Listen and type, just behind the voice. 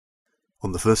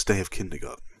On the first day of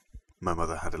kindergarten, my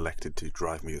mother had elected to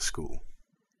drive me to school.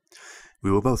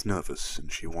 We were both nervous,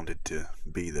 and she wanted to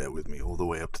be there with me all the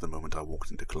way up to the moment I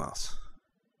walked into class.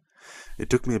 It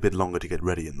took me a bit longer to get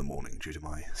ready in the morning due to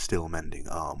my still mending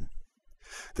arm.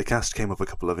 The cast came up a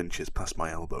couple of inches past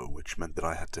my elbow, which meant that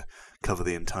I had to cover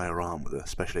the entire arm with a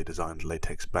specially designed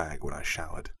latex bag when I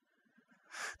showered.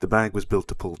 The bag was built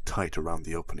to pull tight around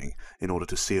the opening in order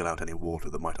to seal out any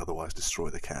water that might otherwise destroy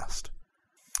the cast.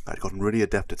 I'd gotten really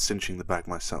adept at cinching the bag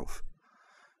myself.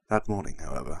 That morning,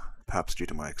 however, perhaps due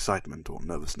to my excitement or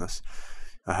nervousness,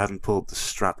 I hadn't pulled the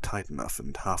strap tight enough,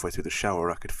 and halfway through the shower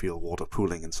I could feel water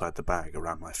pooling inside the bag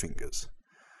around my fingers.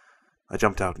 I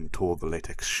jumped out and tore the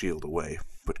latex shield away,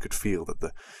 but could feel that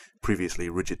the previously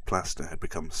rigid plaster had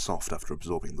become soft after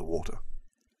absorbing the water.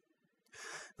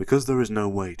 Because there is no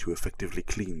way to effectively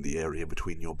clean the area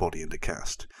between your body and a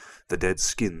cast, the dead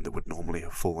skin that would normally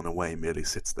have fallen away merely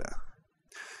sits there.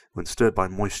 When stirred by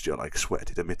moisture like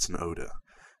sweat, it emits an odor,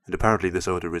 and apparently this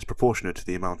odor is proportionate to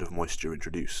the amount of moisture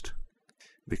introduced.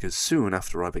 Because soon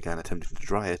after I began attempting to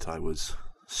dry it, I was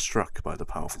struck by the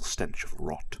powerful stench of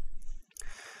rot.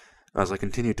 As I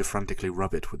continued to frantically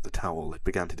rub it with the towel, it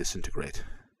began to disintegrate.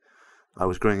 I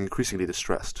was growing increasingly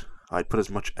distressed. I had put as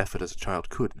much effort as a child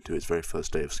could into his very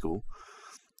first day of school.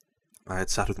 I had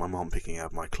sat with my mom picking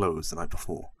out my clothes the night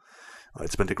before. I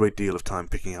had spent a great deal of time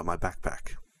picking out my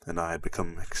backpack, and I had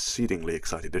become exceedingly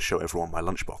excited to show everyone my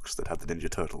lunchbox that had the Ninja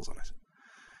Turtles on it.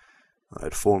 I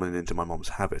had fallen into my mom's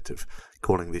habit of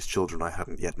calling these children I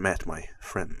hadn't yet met my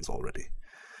friends already.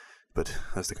 But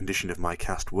as the condition of my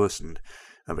cast worsened,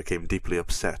 I became deeply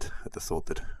upset at the thought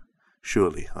that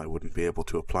surely I wouldn't be able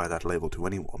to apply that label to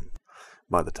anyone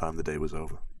by the time the day was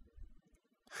over.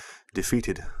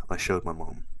 Defeated, I showed my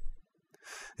mom.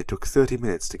 It took 30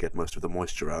 minutes to get most of the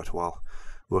moisture out while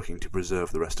working to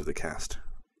preserve the rest of the cast.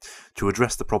 To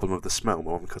address the problem of the smell,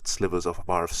 Mom cut slivers off a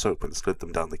bar of soap and slid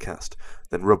them down the cast,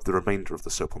 then rubbed the remainder of the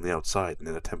soap on the outside in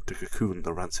an attempt to cocoon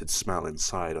the rancid smell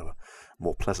inside a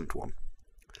more pleasant one.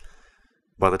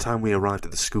 By the time we arrived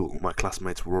at the school, my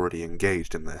classmates were already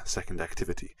engaged in their second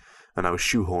activity, and I was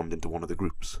shoehorned into one of the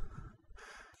groups.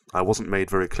 I wasn't made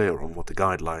very clear on what the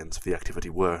guidelines of the activity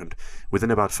were, and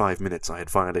within about 5 minutes I had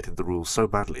violated the rules so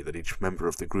badly that each member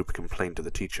of the group complained to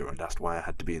the teacher and asked why I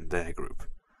had to be in their group.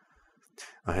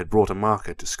 I had brought a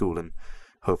marker to school in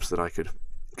hopes that I could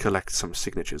collect some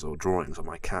signatures or drawings on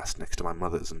my cast next to my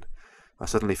mother's, and I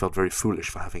suddenly felt very foolish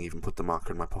for having even put the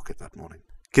marker in my pocket that morning.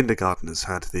 Kindergarteners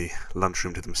had the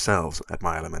lunchroom to themselves at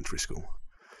my elementary school,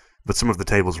 but some of the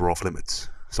tables were off limits,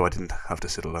 so I didn't have to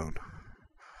sit alone.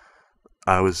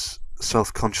 I was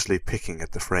self-consciously picking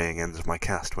at the fraying ends of my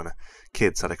cast when a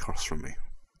kid sat across from me.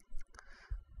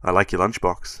 "I like your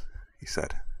lunchbox," he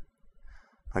said.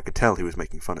 I could tell he was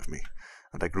making fun of me,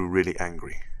 and I grew really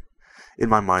angry. In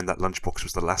my mind, that lunchbox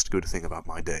was the last good thing about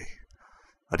my day.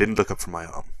 I didn't look up from my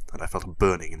arm, and I felt a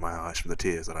burning in my eyes from the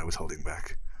tears that I was holding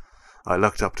back. I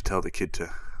looked up to tell the kid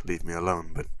to leave me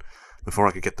alone, but before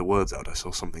I could get the words out, I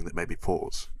saw something that made me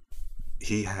pause.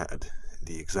 He had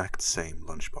the exact same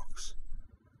lunchbox.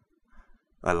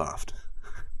 I laughed.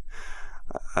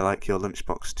 "I like your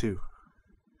lunchbox too."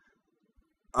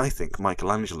 "I think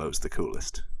Michelangelo's the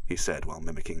coolest," he said while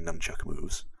mimicking nunchuck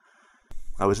moves.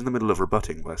 I was in the middle of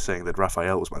rebutting by saying that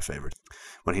Raphael was my favourite,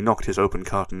 when he knocked his open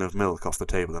carton of milk off the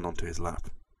table and onto his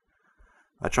lap.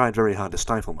 I tried very hard to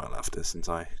stifle my laughter, since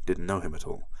I didn't know him at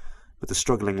all, but the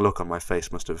struggling look on my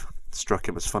face must have struck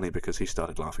him as funny because he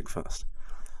started laughing first.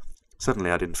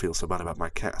 Suddenly I didn't feel so bad about my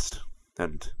cast,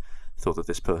 and thought that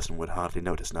this person would hardly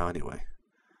notice now anyway.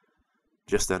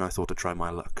 Just then I thought to try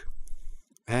my luck.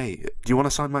 "Hey, do you want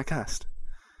to sign my cast?"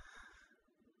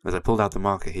 As I pulled out the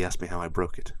marker, he asked me how I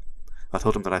broke it. I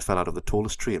told him that I fell out of the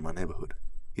tallest tree in my neighbourhood.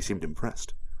 He seemed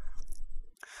impressed.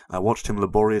 I watched him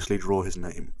laboriously draw his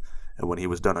name, and when he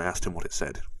was done I asked him what it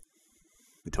said.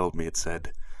 He told me it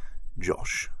said,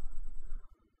 Josh.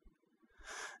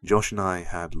 Josh and I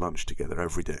had lunch together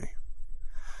every day,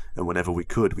 and whenever we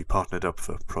could, we partnered up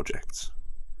for projects.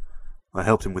 I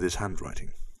helped him with his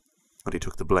handwriting, and he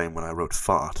took the blame when I wrote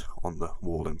fart on the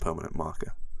wall in permanent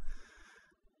marker.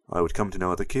 I would come to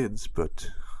know other kids, but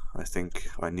I think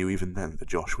I knew even then that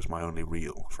Josh was my only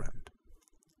real friend.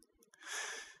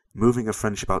 Moving a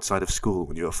friendship outside of school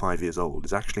when you are 5 years old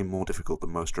is actually more difficult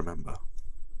than most remember.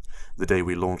 The day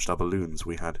we launched our balloons,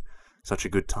 we had such a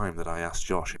good time that I asked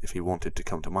Josh if he wanted to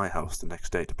come to my house the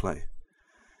next day to play.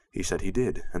 He said he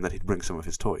did, and that he'd bring some of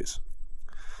his toys.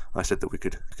 I said that we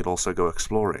could also go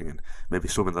exploring and maybe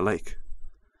swim in the lake.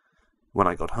 When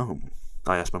I got home,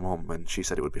 I asked my mom, and she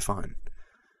said it would be fine.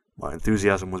 My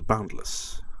enthusiasm was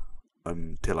boundless,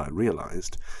 until I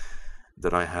realized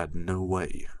that I had no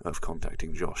way of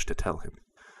contacting Josh to tell him.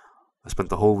 I spent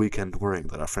the whole weekend worrying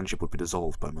that our friendship would be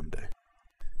dissolved by Monday.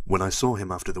 When I saw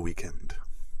him after the weekend,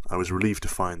 I was relieved to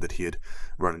find that he had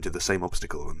run into the same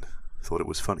obstacle and thought it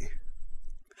was funny.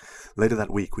 Later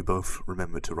that week, we both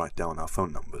remembered to write down our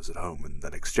phone numbers at home and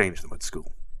then exchange them at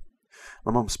school.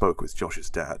 My mum spoke with Josh's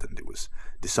dad, and it was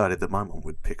decided that my mum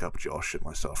would pick up Josh and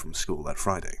myself from school that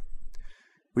Friday.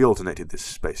 We alternated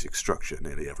this basic structure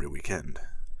nearly every weekend.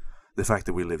 The fact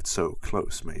that we lived so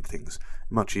close made things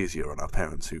much easier on our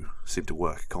parents, who seemed to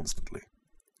work constantly.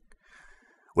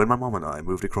 When my mum and I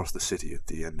moved across the city at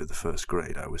the end of the first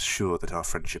grade, I was sure that our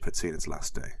friendship had seen its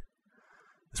last day.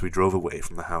 As we drove away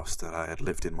from the house that I had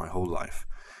lived in my whole life,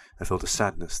 I felt a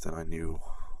sadness that I knew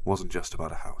wasn't just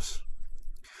about a house.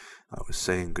 I was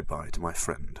saying goodbye to my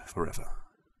friend forever.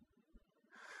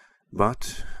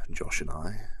 But Josh and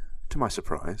I, to my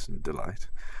surprise and delight,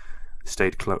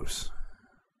 stayed close.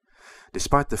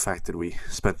 Despite the fact that we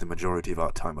spent the majority of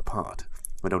our time apart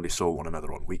and only saw one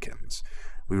another on weekends,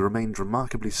 we remained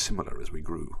remarkably similar as we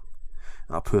grew.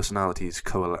 Our personalities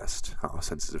coalesced, our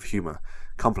senses of humour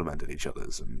complemented each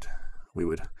other's, and we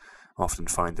would often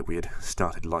find that we had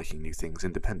started liking new things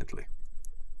independently.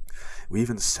 We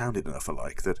even sounded enough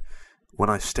alike that when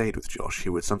I stayed with Josh, he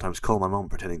would sometimes call my mum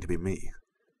pretending to be me.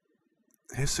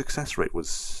 His success rate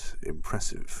was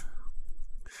impressive.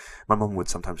 My mum would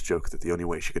sometimes joke that the only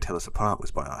way she could tell us apart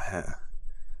was by our hair.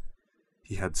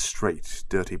 He had straight,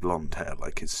 dirty blonde hair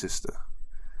like his sister,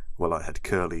 while I had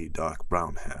curly, dark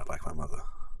brown hair like my mother.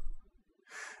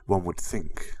 One would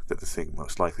think that the thing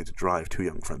most likely to drive two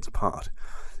young friends apart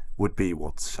would be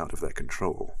what's out of their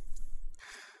control.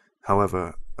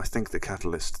 However, I think the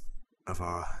catalyst of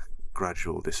our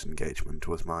gradual disengagement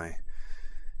was my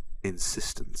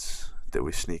insistence that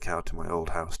we sneak out to my old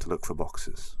house to look for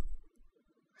boxes.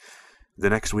 The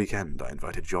next weekend I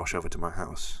invited Josh over to my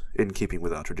house, in keeping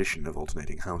with our tradition of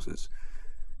alternating houses,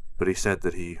 but he said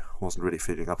that he wasn't really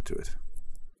feeling up to it.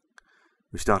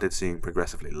 We started seeing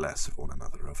progressively less of one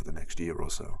another over the next year or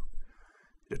so.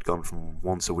 It had gone from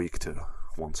once a week to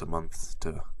once a month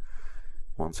to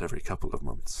once every couple of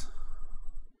months.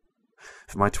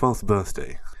 For my 12th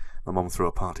birthday, my mum threw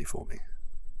a party for me.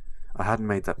 I hadn't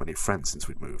made that many friends since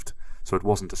we'd moved, so it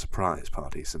wasn't a surprise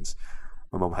party since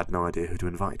my mum had no idea who to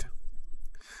invite.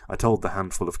 I told the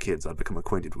handful of kids I'd become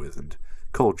acquainted with and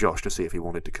called Josh to see if he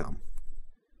wanted to come.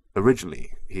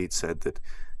 Originally, he'd said that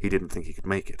he didn't think he could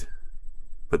make it,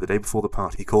 but the day before the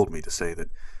party he called me to say that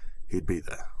he'd be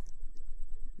there.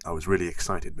 I was really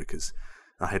excited because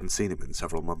I hadn't seen him in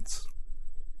several months.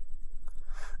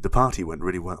 The party went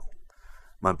really well.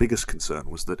 My biggest concern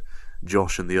was that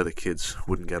Josh and the other kids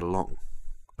wouldn't get along,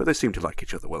 but they seemed to like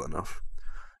each other well enough.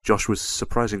 Josh was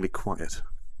surprisingly quiet.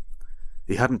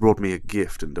 He hadn't brought me a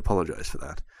gift and apologized for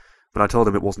that, but I told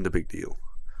him it wasn't a big deal.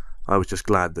 I was just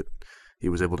glad that he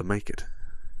was able to make it.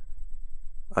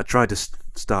 I tried to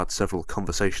start several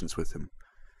conversations with him,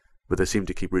 but they seemed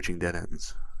to keep reaching dead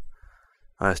ends.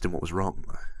 I asked him what was wrong.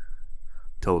 I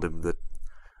told him that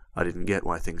I didn't get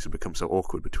why things had become so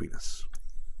awkward between us.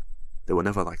 They were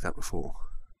never like that before.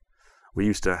 We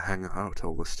used to hang out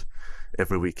almost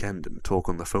every weekend and talk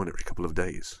on the phone every couple of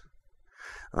days.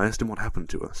 I asked him what happened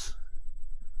to us.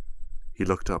 He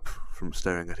looked up from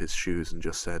staring at his shoes and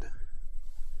just said,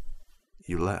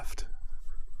 "You left."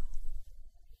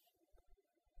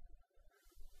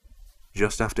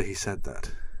 Just after he said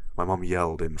that, my mum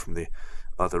yelled in from the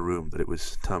other room that it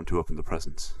was time to open the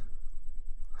presents.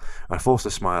 I forced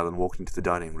a smile and walked into the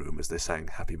dining room as they sang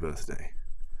 "Happy Birthday."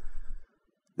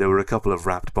 There were a couple of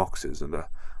wrapped boxes and a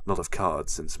lot of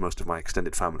cards, since most of my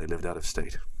extended family lived out of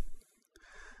state.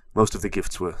 Most of the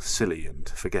gifts were silly and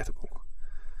forgettable,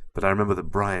 but I remember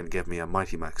that Brian gave me a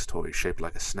Mighty Max toy shaped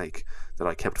like a snake that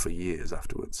I kept for years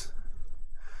afterwards.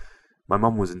 My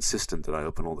mum was insistent that I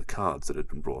open all the cards that had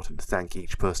been brought and thank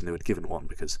each person who had given one,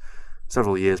 because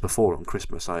several years before on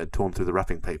Christmas I had torn through the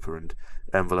wrapping paper and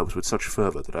envelopes with such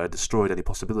fervour that I had destroyed any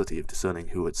possibility of discerning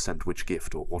who had sent which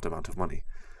gift or what amount of money.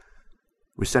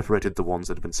 We separated the ones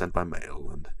that had been sent by mail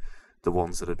and the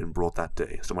ones that had been brought that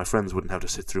day, so my friends wouldn't have to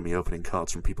sit through me opening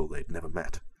cards from people they'd never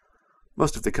met.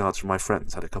 Most of the cards from my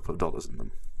friends had a couple of dollars in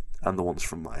them, and the ones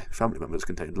from my family members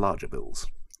contained larger bills.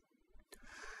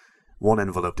 One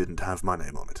envelope didn't have my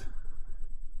name on it,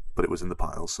 but it was in the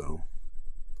pile, so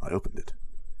I opened it.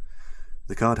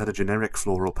 The card had a generic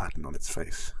floral pattern on its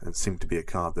face, and seemed to be a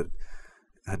card that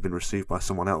had been received by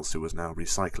someone else who was now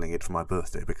recycling it for my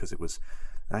birthday because it was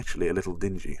actually a little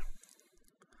dingy.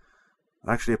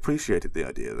 I actually appreciated the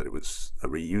idea that it was a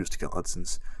reused card,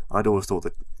 since I'd always thought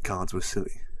that cards were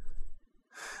silly.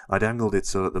 I'd angled it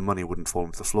so that the money wouldn't fall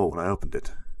into the floor when I opened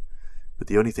it, but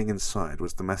the only thing inside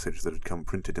was the message that had come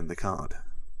printed in the card.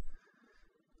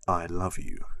 I love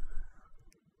you.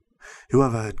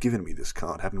 Whoever had given me this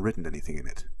card hadn't written anything in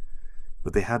it,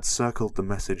 but they had circled the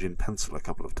message in pencil a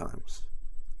couple of times.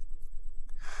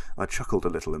 I chuckled a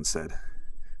little and said,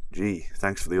 "Gee,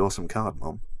 thanks for the awesome card,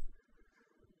 Mom."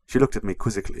 She looked at me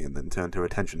quizzically and then turned her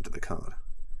attention to the card.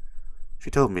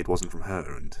 She told me it wasn't from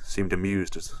her and seemed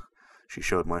amused as she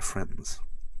showed my friends,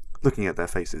 looking at their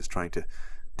faces, trying to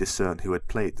discern who had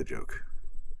played the joke.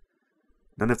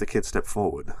 None of the kids stepped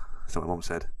forward, so my mom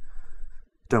said,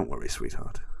 "Don't worry,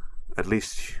 sweetheart. At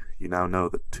least you now know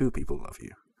that 2 people love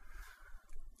you."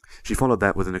 She followed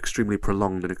that with an extremely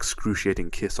prolonged and excruciating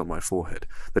kiss on my forehead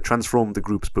that transformed the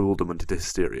group's bewilderment into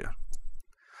hysteria.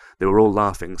 They were all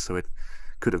laughing, so it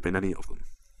could have been any of them.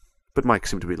 But Mike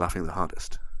seemed to be laughing the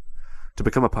hardest. To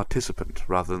become a participant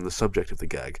rather than the subject of the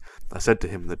gag, I said to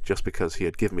him that just because he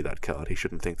had given me that card, he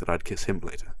shouldn't think that I'd kiss him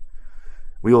later.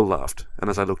 We all laughed, and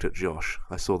as I looked at Josh,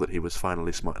 I saw that he was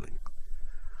finally smiling.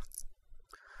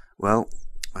 "Well,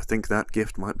 I think that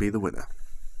gift might be the winner,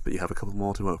 but you have a couple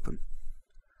more to open."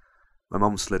 My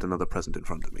mom slid another present in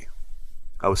front of me.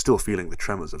 I was still feeling the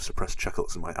tremors of suppressed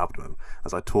chuckles in my abdomen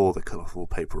as I tore the colourful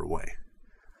paper away.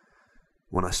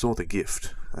 When I saw the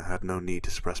gift, I had no need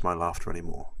to suppress my laughter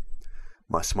anymore.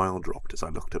 My smile dropped as I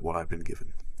looked at what I'd been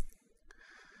given.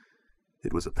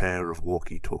 It was a pair of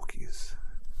walkie-talkies.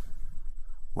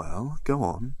 "Well, go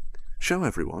on. Show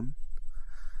everyone."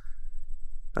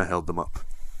 I held them up,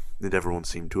 and everyone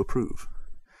seemed to approve.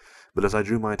 But as I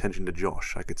drew my attention to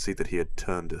Josh, I could see that he had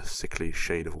turned a sickly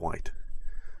shade of white.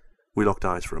 We locked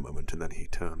eyes for a moment, and then he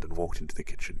turned and walked into the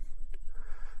kitchen.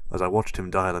 As I watched him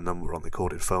dial a number on the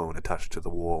corded phone attached to the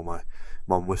wall, my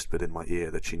mom whispered in my ear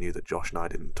that she knew that Josh and I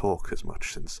didn't talk as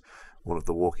much since one of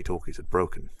the walkie-talkies had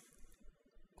broken,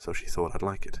 so she thought I'd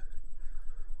like it.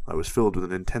 I was filled with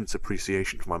an intense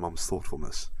appreciation for my mom's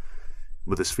thoughtfulness,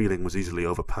 but this feeling was easily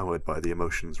overpowered by the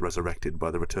emotions resurrected by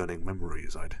the returning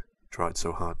memories I'd tried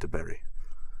so hard to bury.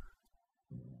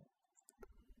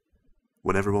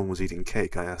 When everyone was eating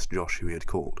cake, I asked Josh who he had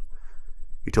called.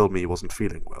 He told me he wasn't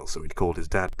feeling well, so he'd called his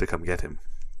dad to come get him.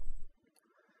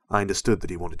 I understood that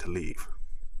he wanted to leave,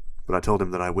 but I told him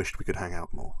that I wished we could hang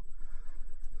out more.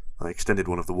 I extended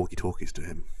one of the walkie-talkies to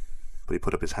him, but he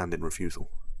put up his hand in refusal.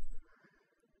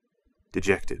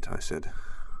 Dejected, I said,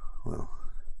 "Well,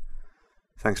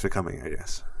 thanks for coming, I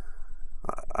guess.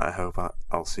 I hope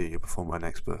I'll see you before my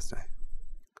next birthday."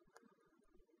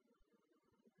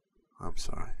 "I'm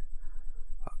sorry.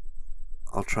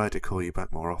 I'll try to call you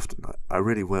back more often. I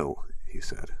really will," he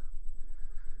said.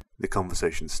 The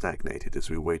conversation stagnated as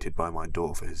we waited by my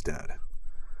door for his dad.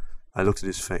 I looked at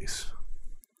his face.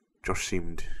 Josh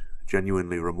seemed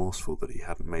genuinely remorseful that he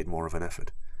hadn't made more of an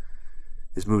effort.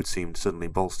 His mood seemed suddenly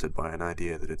bolstered by an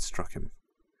idea that had struck him.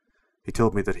 He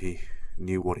told me that he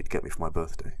knew what he'd get me for my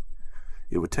birthday.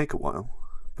 It would take a while,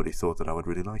 but he thought that I would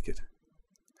really like it.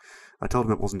 I told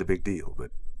him it wasn't a big deal,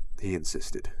 but he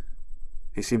insisted.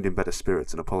 He seemed in better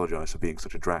spirits and apologized for being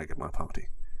such a drag at my party.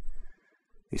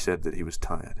 He said that he was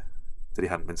tired, that he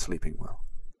hadn't been sleeping well.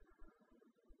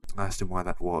 I asked him why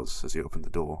that was as he opened the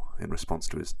door, in response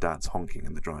to his dad's honking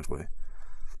in the driveway.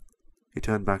 He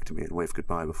turned back to me and waved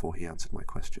goodbye before he answered my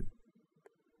question.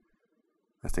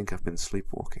 "I think I've been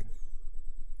sleepwalking."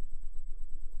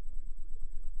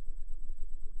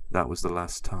 That was the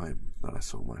last time that I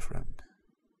saw my friend.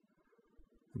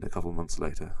 And a couple months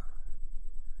later,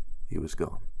 he was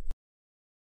gone.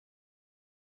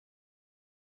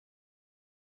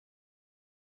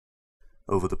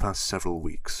 Over the past several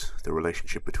weeks, the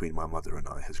relationship between my mother and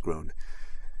I has grown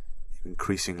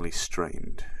increasingly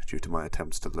strained due to my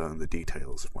attempts to learn the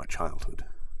details of my childhood.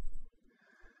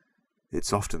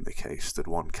 It's often the case that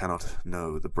one cannot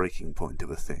know the breaking point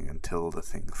of a thing until the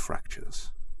thing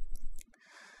fractures.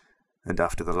 And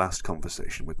after the last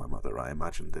conversation with my mother, I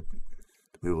imagined that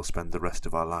we will spend the rest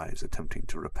of our lives attempting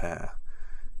to repair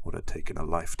what had taken a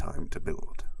lifetime to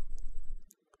build.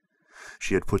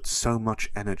 She had put so much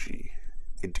energy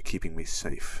into keeping me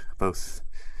safe, both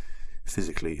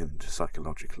physically and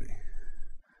psychologically.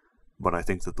 But I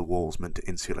think that the walls meant to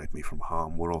insulate me from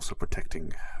harm were also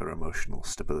protecting her emotional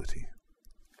stability.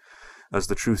 As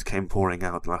the truth came pouring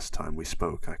out last time we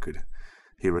spoke, I could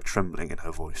hear a trembling in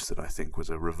her voice that I think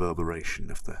was a reverberation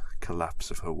of the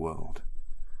collapse of her world.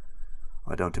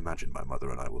 I don't imagine my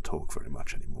mother and I will talk very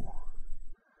much anymore.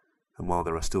 And while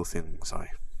there are still things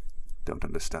I don't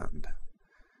understand,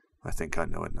 I think I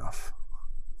know enough.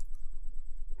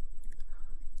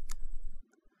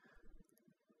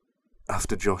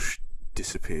 After Josh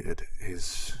disappeared,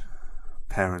 his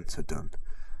parents had done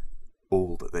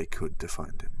all that they could to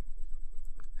find him.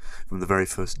 From the very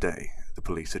first day, the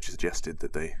police had suggested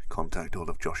that they contact all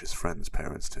of Josh's friends'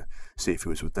 parents to see if he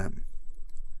was with them.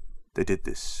 They did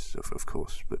this, of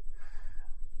course, but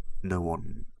no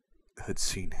one had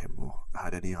seen him or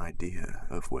had any idea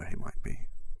of where he might be.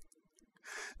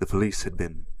 The police had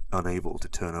been unable to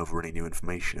turn over any new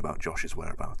information about Josh's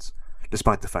whereabouts,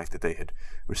 despite the fact that they had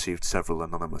received several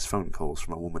anonymous phone calls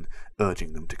from a woman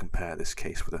urging them to compare this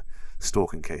case with a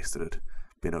stalking case that had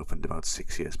been opened about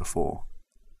 6 years before.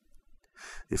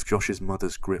 If Josh's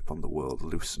mother's grip on the world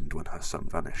loosened when her son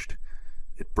vanished,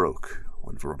 it broke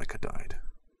when Veronica died.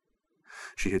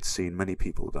 She had seen many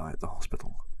people die at the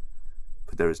hospital,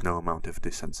 but there is no amount of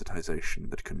desensitization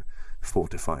that can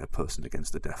fortify a person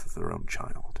against the death of their own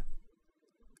child.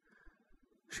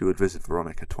 She would visit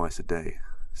Veronica twice a day,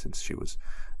 since she was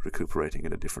recuperating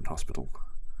in a different hospital,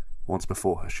 once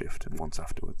before her shift and once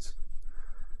afterwards.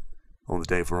 On the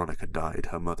day Veronica died,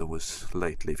 her mother was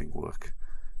late leaving work,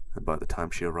 and by the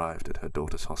time she arrived at her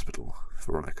daughter's hospital,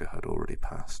 Veronica had already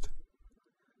passed.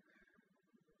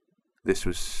 This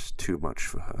was too much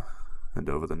for her, and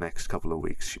over the next couple of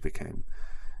weeks she became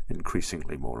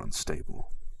increasingly more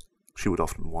unstable. She would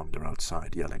often wander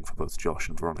outside, yelling for both Josh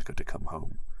and Veronica to come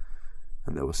home,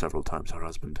 and there were several times her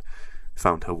husband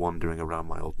found her wandering around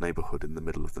my old neighborhood in the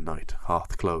middle of the night,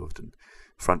 half-clothed and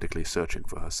frantically searching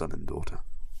for her son and daughter.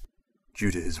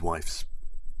 Due to his wife's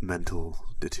mental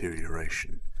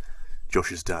deterioration,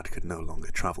 Josh's dad could no longer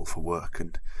travel for work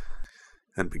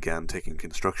and began taking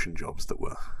construction jobs that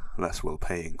were less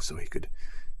well-paying so he could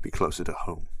be closer to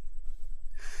home.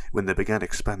 When they began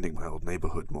expanding my old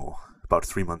neighborhood more, about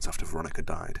 3 months after Veronica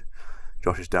died,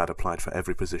 Josh's dad applied for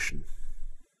every position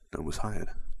and was hired.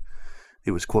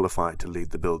 He was qualified to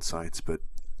lead the build sites, but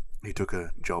he took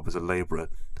a job as a laborer,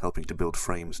 helping to build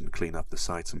frames and clean up the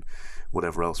sites and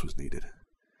whatever else was needed.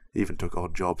 He even took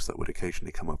odd jobs that would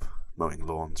occasionally come up, mowing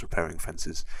lawns, repairing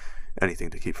fences,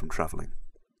 anything to keep from traveling.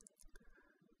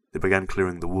 They began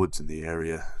clearing the woods in the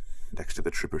area next to the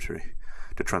tributary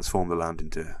to transform the land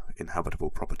into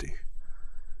inhabitable property.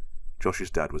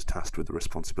 Josh's dad was tasked with the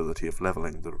responsibility of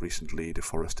leveling the recently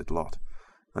deforested lot,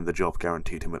 and the job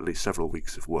guaranteed him at least several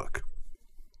weeks of work.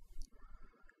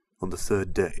 On the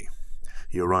third day,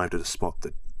 he arrived at a spot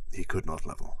that he could not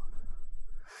level.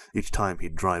 Each time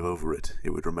he'd drive over it, it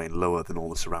would remain lower than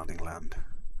all the surrounding land.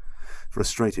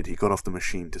 Frustrated, he got off the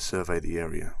machine to survey the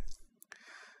area.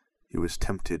 He was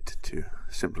tempted to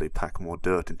simply pack more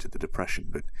dirt into the depression,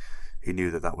 but he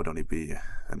knew that that would only be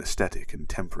an aesthetic and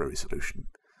temporary solution.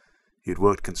 He had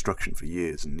worked construction for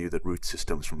years and knew that root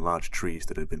systems from large trees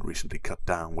that had been recently cut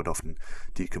down would often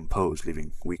decompose,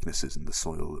 leaving weaknesses in the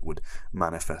soil that would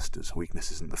manifest as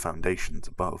weaknesses in the foundations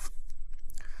above.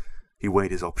 He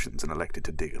weighed his options and elected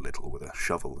to dig a little with a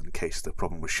shovel in case the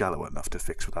problem was shallow enough to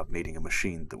fix without needing a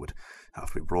machine that would have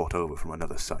to be brought over from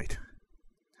another site.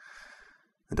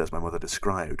 And as my mother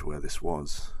described where this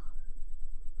was,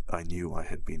 I knew I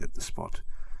had been at the spot,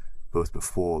 both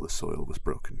before the soil was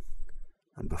broken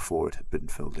and before it had been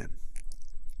filled in.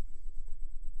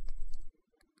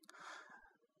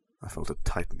 I felt a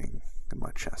tightening in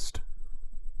my chest.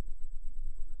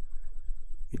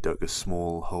 He dug a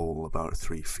small hole about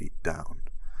 3 feet down,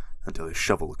 until his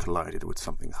shovel collided with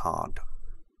something hard.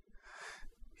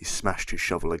 He smashed his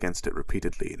shovel against it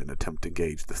repeatedly in an attempt to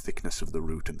gauge the thickness of the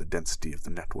root and the density of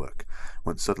the network,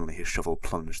 when suddenly his shovel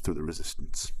plunged through the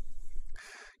resistance.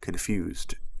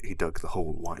 Confused, he dug the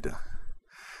hole wider.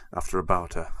 After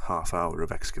about a half hour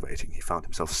of excavating, he found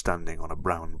himself standing on a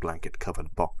brown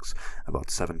blanket-covered box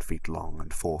about 7 feet long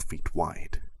and 4 feet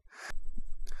wide.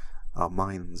 Our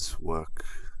minds work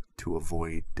to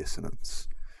avoid dissonance.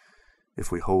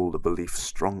 If we hold a belief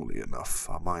strongly enough,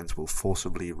 our minds will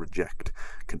forcibly reject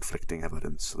conflicting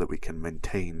evidence so that we can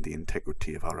maintain the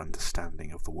integrity of our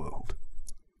understanding of the world.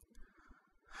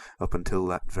 Up until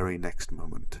that very next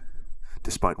moment,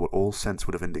 despite what all sense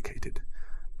would have indicated,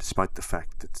 despite the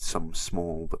fact that some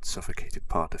small but suffocated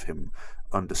part of him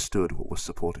understood what was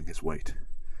supporting his weight,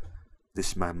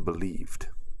 this man believed.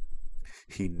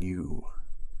 He knew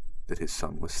that his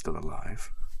son was still alive.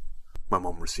 My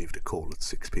mom received a call at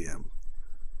 6 p.m.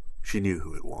 She knew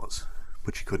who it was,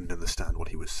 but she couldn't understand what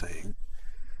he was saying.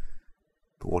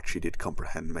 But what she did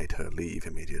comprehend made her leave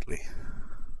immediately.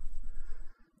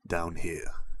 Down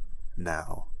here,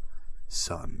 now,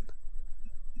 son,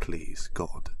 please,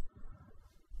 God.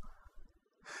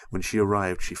 When she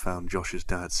arrived, she found Josh's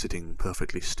dad sitting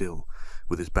perfectly still,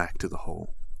 with his back to the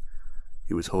hole.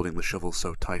 He was holding the shovel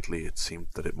so tightly it seemed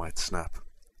that it might snap,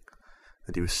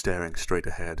 and he was staring straight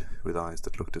ahead with eyes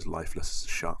that looked as lifeless as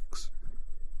a shark's.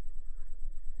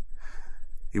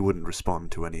 He wouldn't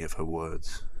respond to any of her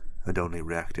words, and only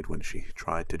reacted when she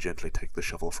tried to gently take the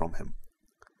shovel from him.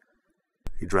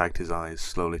 He dragged his eyes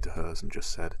slowly to hers and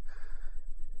just said,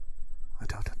 "I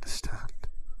don't understand."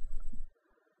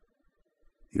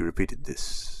 He repeated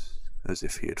this as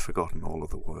if he had forgotten all of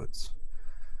the words,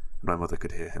 and my mother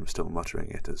could hear him still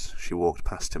muttering it as she walked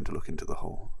past him to look into the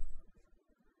hole.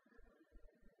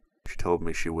 She told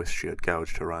me she wished she had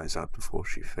gouged her eyes out before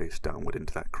she faced downward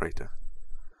into that crater,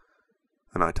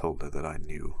 and I told her that I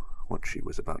knew what she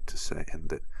was about to say and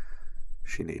that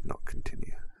she need not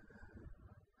continue.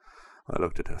 I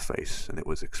looked at her face, and it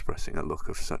was expressing a look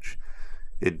of such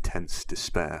intense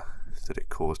despair that it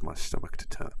caused my stomach to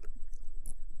turn.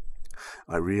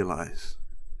 I realized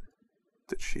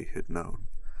that she had known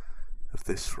of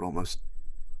this for almost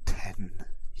 10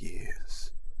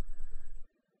 years,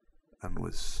 and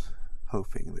was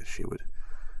hoping that she would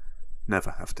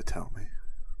never have to tell me.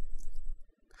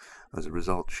 As a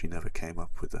result, she never came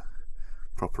up with a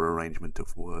proper arrangement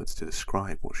of words to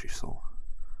describe what she saw,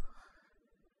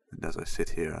 and as I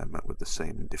sit here I met with the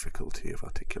same difficulty of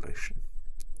articulation.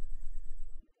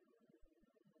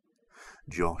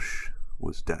 Josh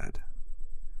was dead.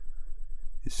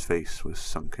 His face was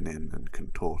sunken in and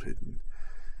contorted in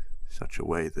such a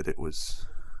way that it was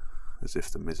as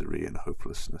if the misery and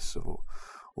hopelessness of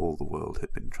all the world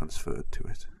had been transferred to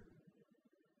it.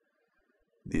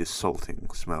 The assaulting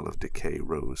smell of decay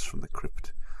rose from the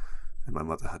crypt, and my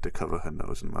mother had to cover her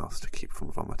nose and mouth to keep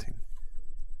from vomiting.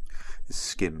 His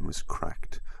skin was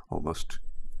cracked, almost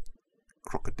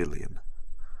crocodilian,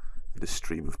 and a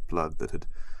stream of blood that had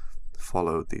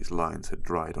followed these lines had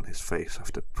dried on his face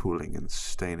after pooling and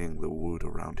staining the wood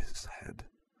around his head.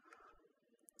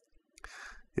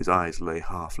 His eyes lay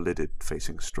half-lidded,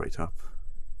 facing straight up.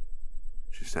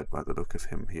 She said by the look of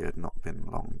him he had not been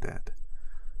long dead,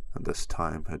 and thus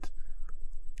time had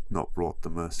not brought the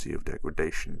mercy of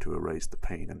degradation to erase the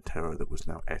pain and terror that was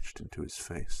now etched into his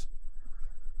face.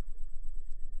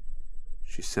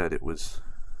 She said it was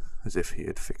as if he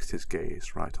had fixed his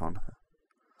gaze right on her,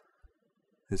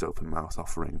 his open mouth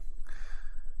offering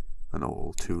an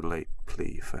all-too-late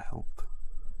plea for help.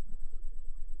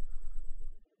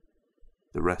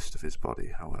 The rest of his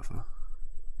body, however,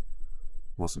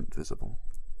 wasn't visible.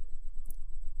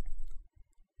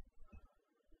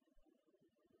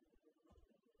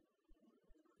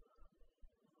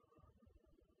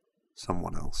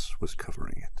 Someone else was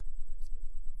covering it.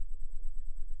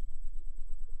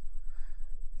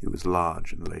 He was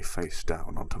large and lay face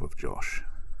down on top of Josh,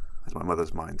 as my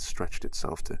mother's mind stretched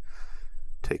itself to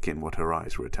take in what her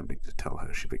eyes were attempting to tell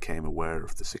her. She became aware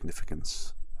of the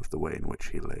significance of the way in which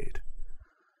he laid.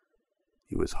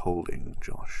 He was holding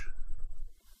Josh.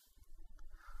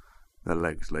 Their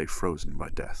legs lay frozen by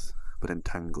death, but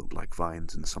entangled like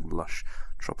vines in some lush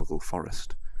tropical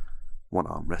forest. One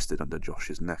arm rested under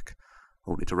Josh's neck,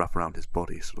 only to wrap around his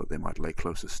body so that they might lay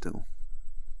closer still.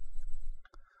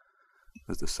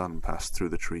 As the sun passed through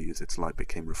the trees, its light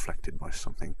became reflected by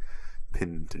something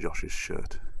pinned to Josh's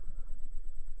shirt.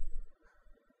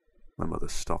 My mother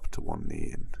stooped to one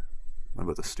knee and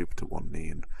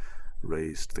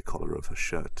raised the collar of her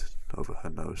shirt over her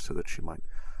nose so that she might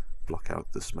block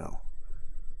out the smell.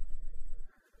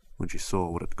 When she saw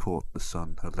what had caught the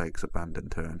sun, her legs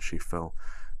abandoned her and she fell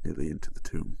nearly into the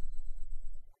tomb.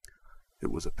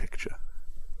 It was a picture.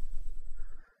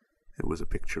 It was a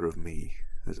picture of me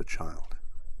as a child.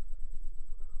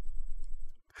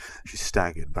 She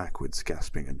staggered backwards,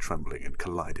 gasping and trembling, and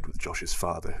collided with Josh's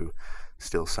father, who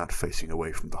still sat facing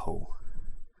away from the hole.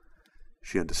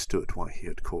 She understood why he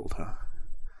had called her,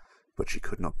 but she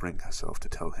could not bring herself to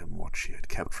tell him what she had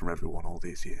kept from everyone all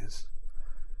these years.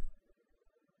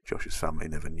 Josh's family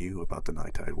never knew about the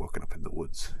night I had woken up in the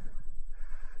woods.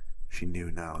 She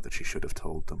knew now that she should have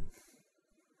told them,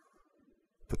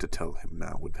 but to tell him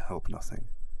now would help nothing.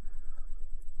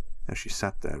 As she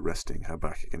sat there, resting her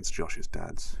back against Josh's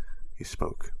dad's, he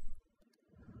spoke.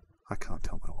 "I can't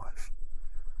tell my wife.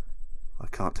 I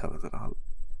can't tell her that our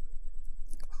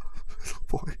little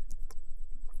boy..."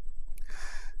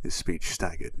 His speech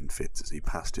staggered and fits as he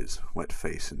passed his wet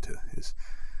face into his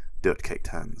dirt-caked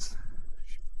hands.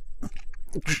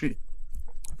 She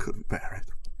couldn't bear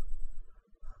it.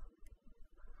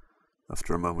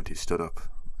 After a moment he stood up,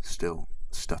 still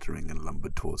stuttering, and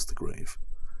lumbered towards the grave.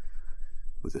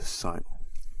 With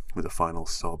a final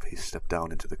sob, he stepped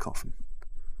down into the coffin.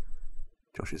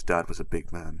 Josh's dad was a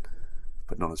big man,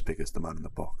 but not as big as the man in the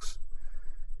box.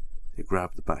 He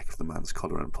grabbed the back of the man's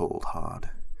collar and pulled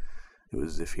hard. It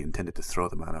was as if he intended to throw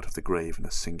the man out of the grave in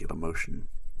a singular motion,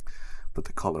 but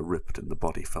the collar ripped and the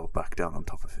body fell back down on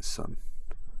top of his son.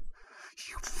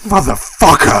 "You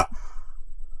motherfucker!"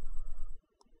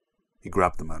 He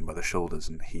grabbed the man by the shoulders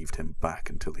and heaved him back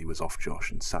until he was off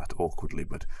Josh and sat awkwardly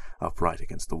but upright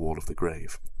against the wall of the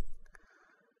grave.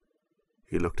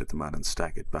 He looked at the man and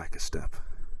staggered back a step.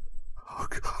 "Oh,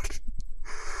 God.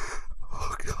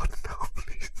 Oh, God, no,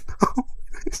 please, no.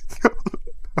 Please, God,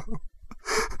 no.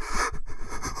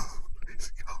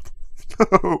 Please, God,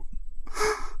 no."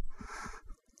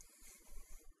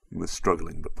 With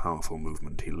struggling but powerful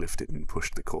movement, he lifted and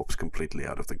pushed the corpse completely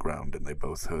out of the ground, and they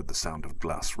both heard the sound of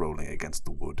glass rolling against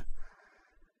the wood.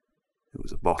 It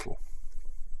was a bottle.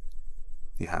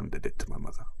 He handed it to my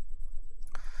mother.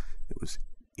 It was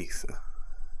ether.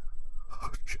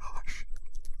 "Oh, Josh,"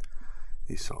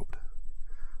 he sobbed.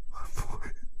 "My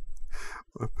boy,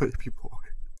 my baby boy.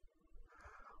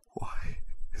 Why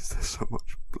is there so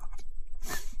much blood?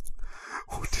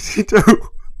 What did he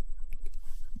do?"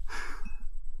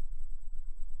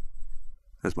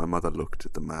 As my mother looked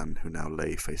at the man who now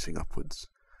lay facing upwards,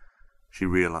 she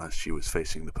realized she was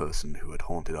facing the person who had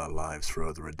haunted our lives for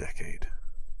over a decade.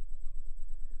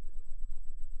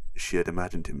 She had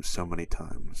imagined him so many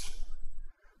times,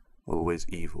 always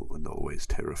evil and always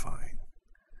terrifying,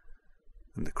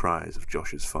 and the cries of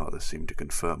Josh's father seemed to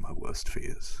confirm her worst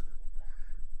fears.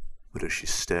 But as she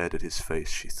stared at his face,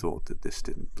 she thought that this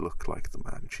didn't look like the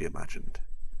man she imagined.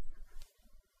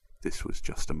 This was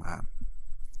just a man.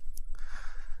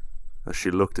 As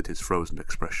she looked at his frozen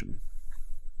expression,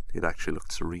 it actually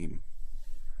looked serene.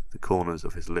 The corners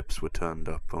of his lips were turned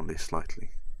up only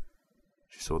slightly.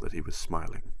 She saw that he was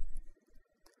smiling.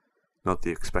 Not the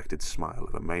expected smile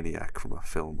of a maniac from a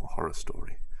film or horror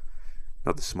story.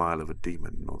 Not the smile of a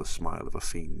demon nor the smile of a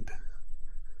fiend.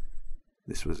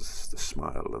 This was the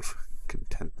smile of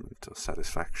contentment or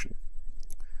satisfaction.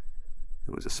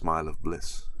 It was a smile of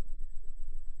bliss.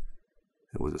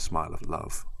 It was a smile of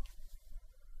love.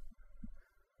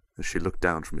 As she looked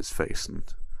down from his face,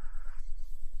 and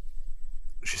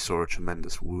she saw a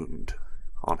tremendous wound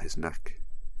on his neck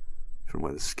from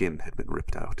where the skin had been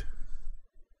ripped out.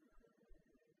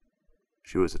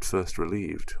 She was at first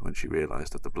relieved when she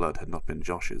realized that the blood had not been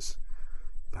Josh's.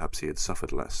 Perhaps he had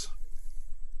suffered less.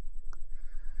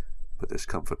 But this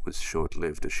comfort was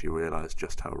short-lived as she realized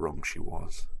just how wrong she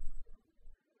was.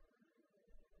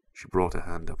 She brought her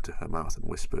hand up to her mouth and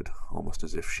whispered, almost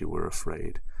as if she were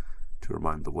afraid, to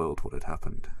remind the world what had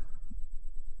happened.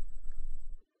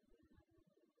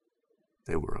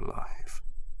 They were alive.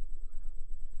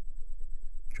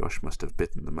 Josh must have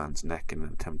bitten the man's neck in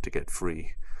an attempt to get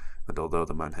free, and although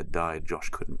the man had died, Josh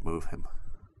couldn't move him.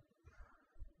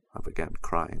 I began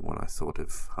crying when I thought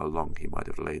of how long he might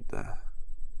have laid there.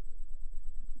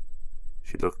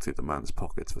 She looked through the man's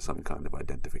pockets for some kind of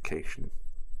identification,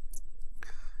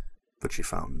 but she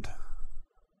found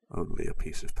only a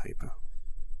piece of paper.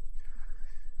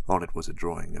 On it was a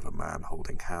drawing of a man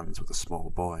holding hands with a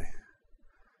small boy,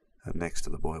 and next to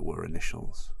the boy were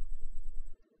initials.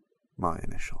 My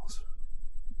initials.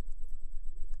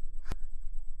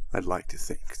 I'd like to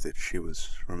think that she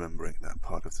was remembering that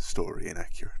part of the story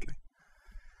inaccurately,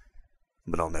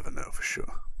 but I'll never know for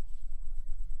sure.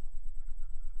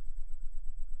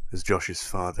 As Josh's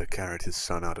father carried his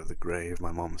son out of the grave,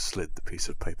 my mom slid the piece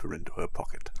of paper into her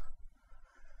pocket.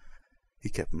 He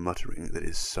kept muttering that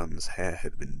his son's hair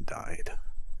had been dyed.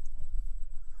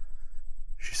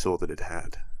 She saw that it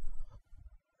had.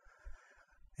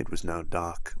 It was now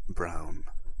dark brown,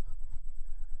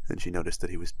 and she noticed that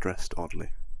he was dressed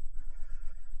oddly.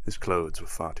 His clothes were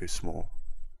far too small.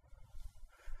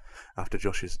 After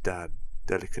Josh's dad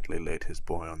delicately laid his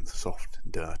boy on the soft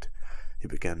dirt, he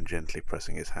began gently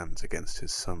pressing his hands against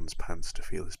his son's pants to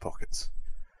feel his pockets.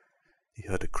 He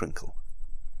heard a crinkle.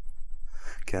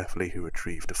 Carefully he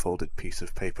retrieved a folded piece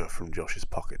of paper from Josh's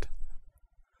pocket.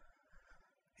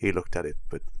 He looked at it,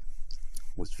 but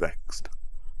was vexed.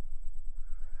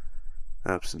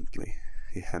 Absently,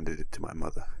 he handed it to my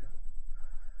mother,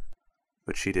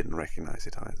 but she didn't recognize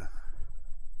it either.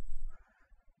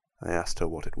 I asked her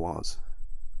what it was.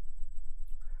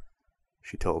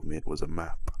 She told me it was a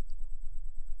map,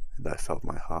 and I felt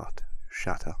my heart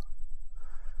shatter.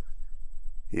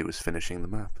 He was finishing the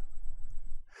map.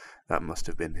 That must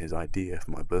have been his idea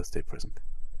for my birthday present.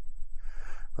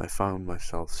 I found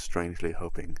myself strangely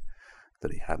hoping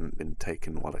that he hadn't been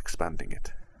taken while expanding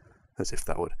it, as if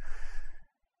that would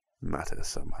matter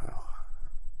somehow.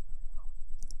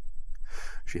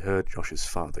 She heard Josh's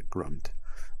father grunt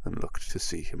and looked to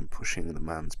see him pushing the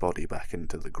man's body back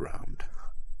into the ground.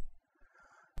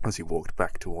 As he walked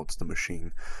back towards the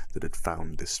machine that had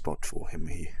found this spot for him,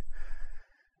 he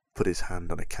put his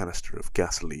hand on a canister of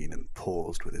gasoline and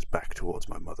paused with his back towards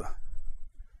my mother.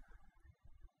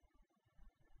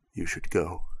 "You should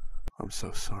go. I'm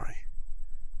so sorry,"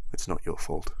 It's not your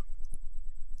fault.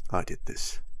 I did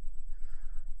this.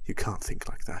 You can't think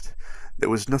like that. There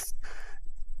was nothing—"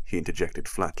 he interjected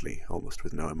flatly, almost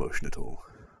with no emotion at all.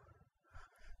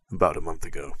 "About a month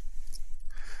ago,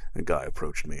 a guy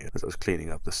approached me as I was cleaning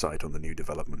up the site on the new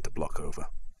development a block over.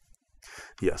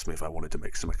 He asked me if I wanted to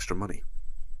make some extra money,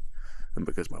 and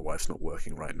because my wife's not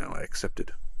working right now, I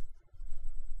accepted.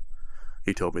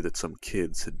 He told me that some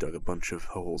kids had dug a bunch of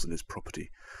holes in his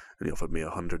property, and he offered me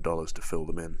 $100 to fill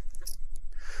them in.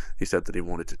 He said that he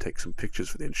wanted to take some pictures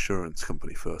for the insurance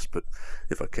company first, but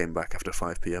if I came back after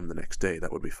 5 p.m. the next day,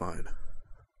 that would be fine.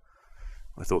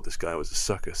 I thought this guy was a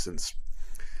sucker, since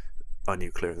I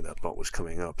knew clearing that lot was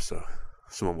coming up, so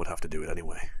someone would have to do it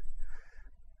anyway.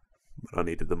 But I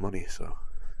needed the money, so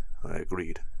I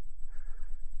agreed.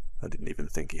 I didn't even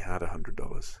think he had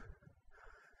 $100.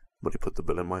 But he put the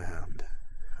bill in my hand,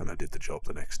 and I did the job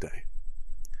the next day.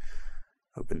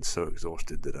 I've been so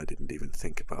exhausted that I didn't even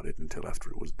think about it until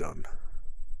after it was done.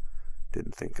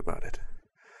 Didn't think about it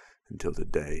until the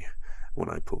day when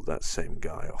I pulled that same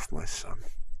guy off my son."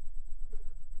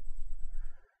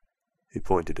 He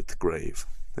pointed at the grave,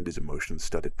 and his emotions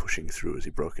started pushing through as he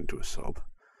broke into a sob.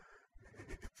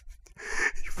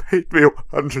 "He paid me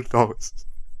 $100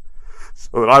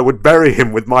 so that I would bury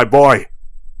him with my boy."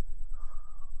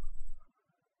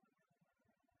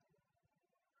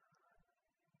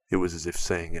 It was as if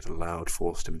saying it aloud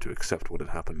forced him to accept what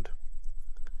had happened,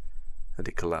 and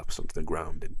he collapsed onto the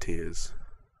ground in tears.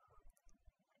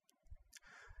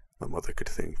 My mother could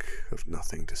think of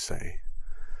nothing to say,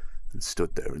 and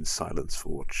stood there in silence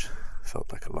for what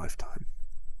felt like a lifetime.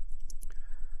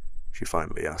 She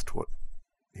finally asked what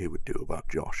he would do about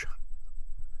Josh.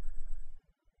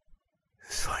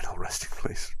 "His final resting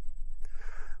place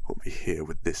will be here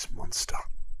with this monster."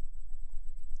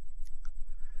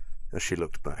 As she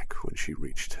looked back when she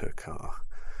reached her car,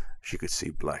 she could see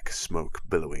black smoke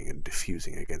billowing and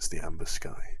diffusing against the amber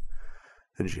sky,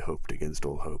 and she hoped against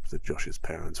all hope that Josh's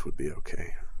parents would be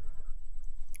okay.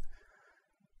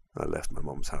 I left my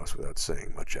mom's house without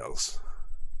saying much else.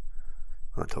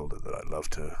 I told her that I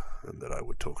loved her and that I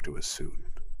would talk to her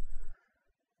soon,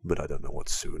 but I don't know what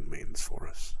soon means for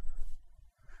us.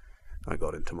 I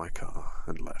got into my car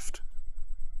and left.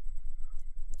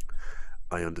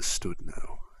 I understood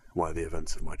now why the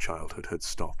events of my childhood had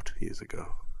stopped years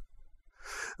ago.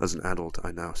 As an adult,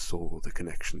 I now saw the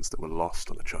connections that were lost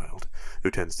on a child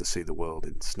who tends to see the world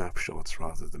in snapshots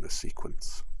rather than a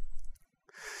sequence.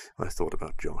 I thought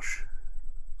about Josh.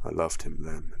 I loved him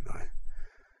then, and I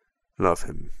love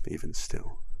him even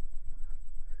still.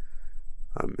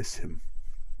 I miss him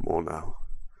more now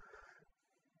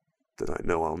that I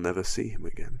know I'll never see him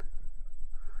again.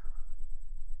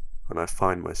 And I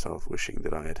find myself wishing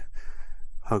that I had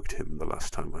hugged him the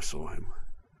last time I saw him.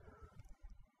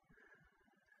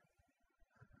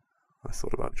 I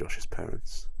thought about Josh's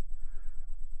parents,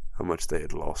 how much they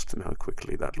had lost and how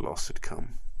quickly that loss had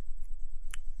come.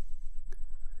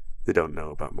 They don't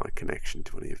know about my connection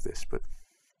to any of this, but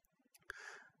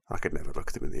I could never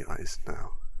look them in the eyes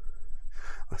now.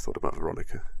 I thought about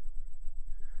Veronica.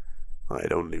 I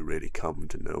had only really come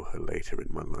to know her later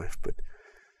in my life, but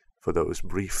for those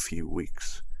brief few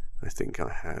weeks, I think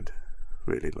I had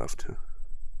really loved her.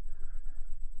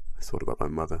 I thought about my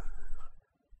mother.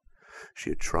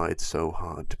 She had tried so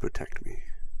hard to protect me,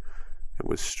 and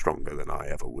was stronger than I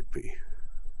ever would be.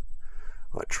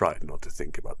 I tried not to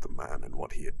think about the man and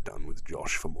what he had done with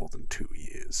Josh for more than 2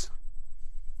 years.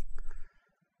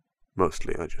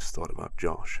 Mostly I just thought about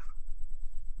Josh.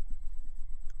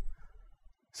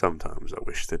 Sometimes I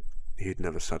wish that he had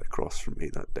never sat across from me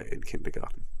that day in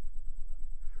kindergarten.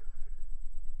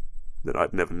 That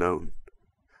I'd never known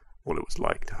what it was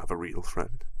like to have a real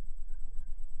friend.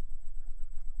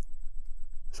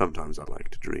 Sometimes I like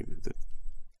to dream that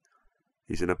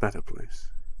he's in a better place.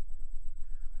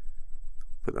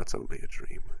 But that's only a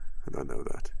dream, and I know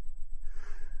that.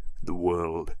 The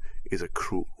world is a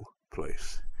cruel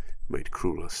place, made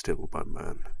crueler still by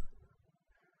man.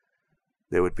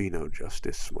 There would be no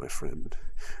justice, my friend,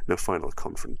 no final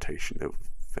confrontation, no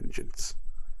vengeance.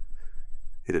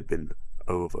 It had been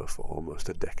over for almost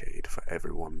a decade for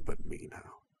everyone but me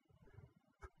now.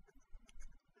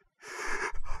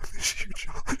 I miss you,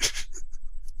 Josh.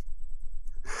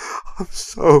 I'm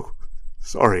so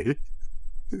sorry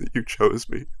that you chose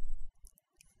me.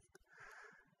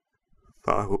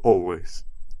 But I will always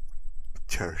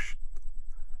cherish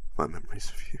my memories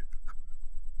of you.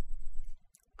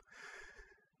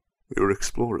 We were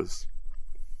explorers.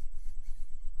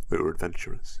 We were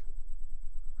adventurers.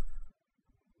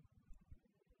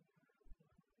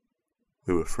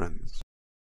 We were friends.